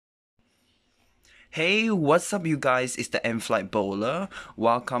Hey, what's up, you guys? It's the M-Flight Bowler.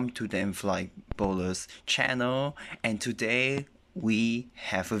 Welcome to the M-Flight Bowler's channel. And today we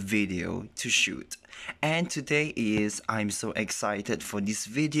have a video to shoot. And today I'm so excited for this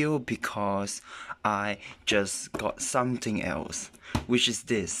video because I just got something else, which is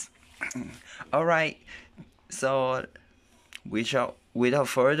this. Alright, so without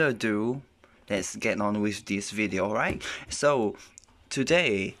further ado, let's get on with this video, alright? So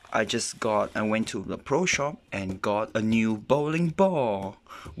today I went to the pro shop and got a new bowling ball,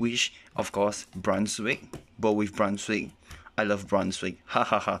 which of course Brunswick, bowl with Brunswick. I love Brunswick.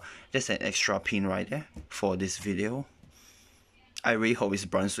 Hahaha. There's an extra pin right there for this video. I really hope it's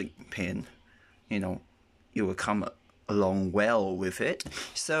Brunswick pin. You know, it will come along well with it.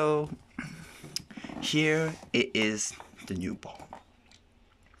 So here it is, the new ball.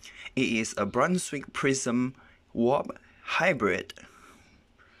 It is a Brunswick Prism Warp Hybrid.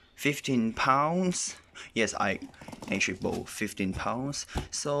 15 pounds. Yes, I actually bowled 15 pounds.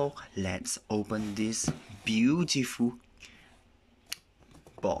 So let's open this beautiful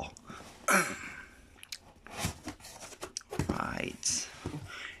ball. Right.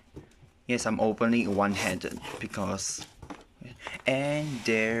 Yes, I'm opening one-handed because, and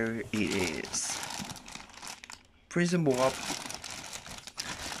there it is. Prism Warp.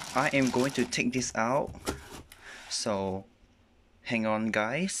 I am going to take this out. So hang on,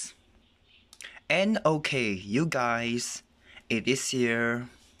 guys. And okay, you guys, it is here.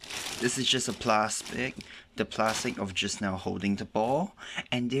 This is just a plastic, the plastic of just now holding the ball.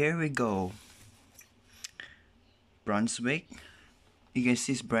 And there we go. Brunswick. You can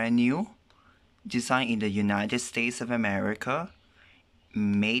see it's brand new. Designed in the United States of America.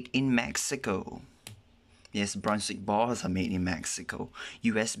 Made in Mexico. Yes, Brunswick balls are made in Mexico.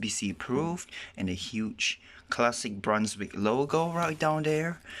 USB-C approved, and a huge classic Brunswick logo right down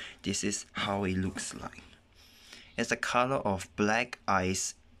there. This is how it looks like. It's a color of black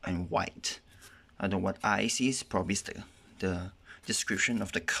ice and white. I don't know what ice is, probably the description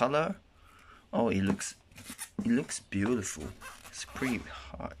of the color. Oh, it looks beautiful. It's pretty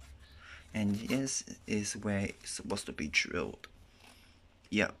hard. And this is where it's supposed to be drilled.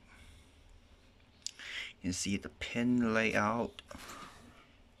 Yep. You can see the pin layout.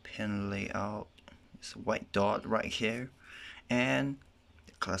 It's a white dot right here, and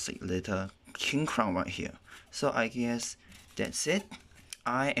the classic little king crown right here. So I guess that's it.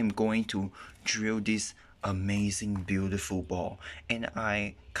 I am going to drill this amazing, beautiful ball, and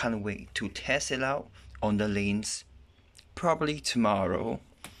I can't wait to test it out on the lanes, probably tomorrow.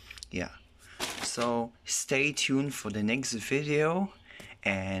 Yeah. So stay tuned for the next video,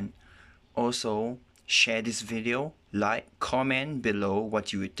 and also share this video, like, comment below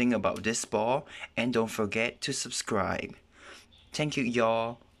what you would think about this ball, and don't forget to subscribe. Thank you,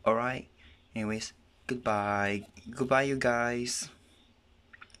 y'all. Alright, anyways, goodbye you guys.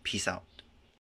 Peace out.